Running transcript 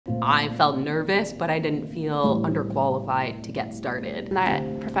I felt nervous, but I didn't feel underqualified to get started. And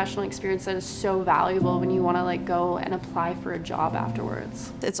that professional experience that is so valuable when you want to like go and apply for a job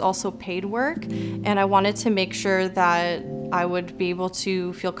afterwards. It's also paid work, and I wanted to make sure that I would be able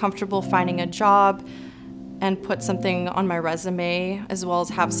to feel comfortable finding a job and put something on my resume, as well as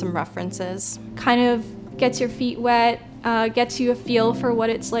have some references. Kind of gets your feet wet, gets you a feel for what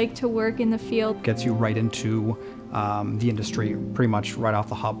it's like to work in the field. Gets you right into the industry pretty much right off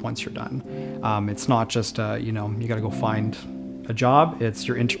the hop once you're done. It's not just, you gotta go find a job,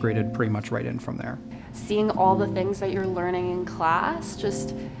 you're integrated pretty much right in from there. Seeing all the things that you're learning in class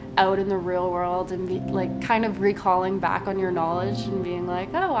just out in the real world and like kind of recalling back on your knowledge and being like,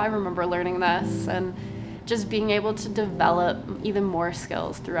 oh, I remember learning this, and just being able to develop even more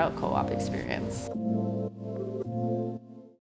skills throughout co-op experience.